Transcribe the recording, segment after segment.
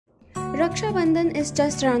Raksha Bandhan is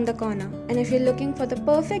just around the corner, and if you're looking for the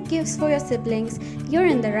perfect gifts for your siblings, you're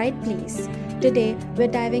in the right place. Today, we're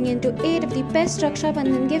diving into 8 of the best Raksha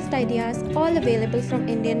Bandhan gift ideas, all available from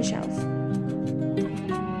IndianShelf.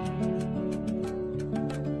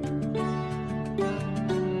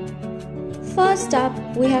 First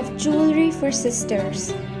up, we have jewelry for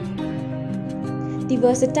sisters. The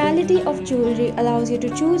versatility of jewelry allows you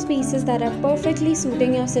to choose pieces that are perfectly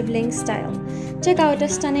suiting your sibling's style. Check out our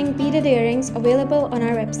stunning beaded earrings available on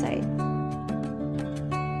our website.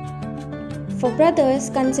 For brothers,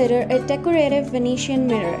 consider a decorative Venetian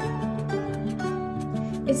mirror.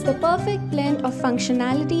 It's the perfect blend of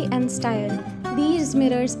functionality and style. These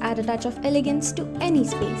mirrors add a touch of elegance to any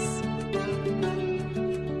space.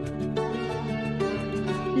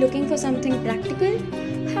 Looking for something practical?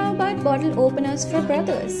 How about bottle openers for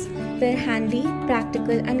brothers? They're handy,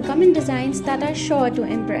 practical, and come in designs that are sure to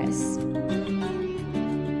impress.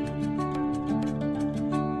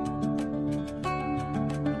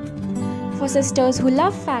 For sisters who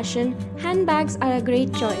love fashion, handbags are a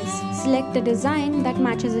great choice. Select a design that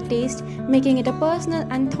matches a taste, making it a personal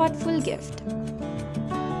and thoughtful gift.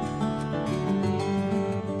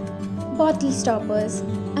 Bottle stoppers.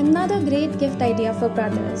 Another great gift idea for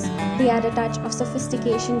brothers. They add a touch of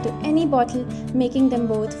sophistication to any bottle, making them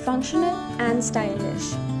both functional and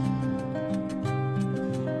stylish.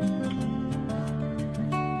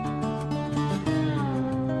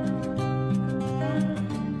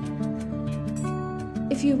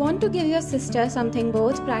 If you want to give your sister something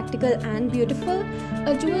both practical and beautiful,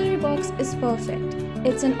 a jewelry box is perfect.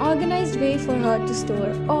 It's an organized way for her to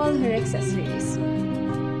store all her accessories.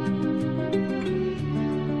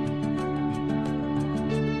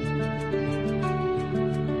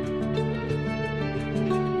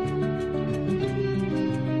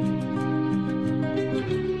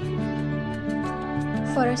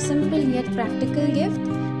 For a simple yet practical gift,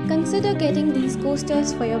 consider getting these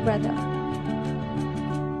coasters for your brother.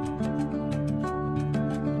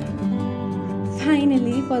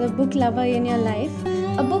 Finally, for the book lover in your life,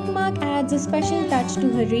 a bookmark adds a special touch to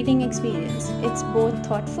her reading experience. It's both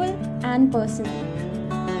thoughtful and personal.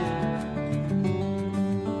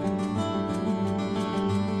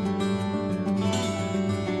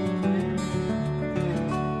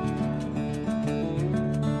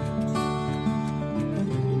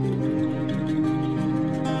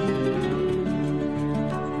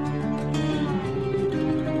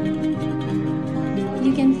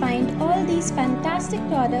 You can find all these fantastic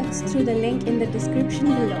products through the link in the description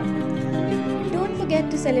below. Don't forget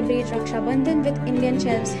to celebrate Raksha Bandhan with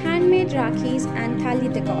IndianShelf's handmade Rakhis and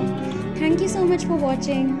Thali decor. Thank you so much for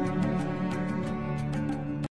watching.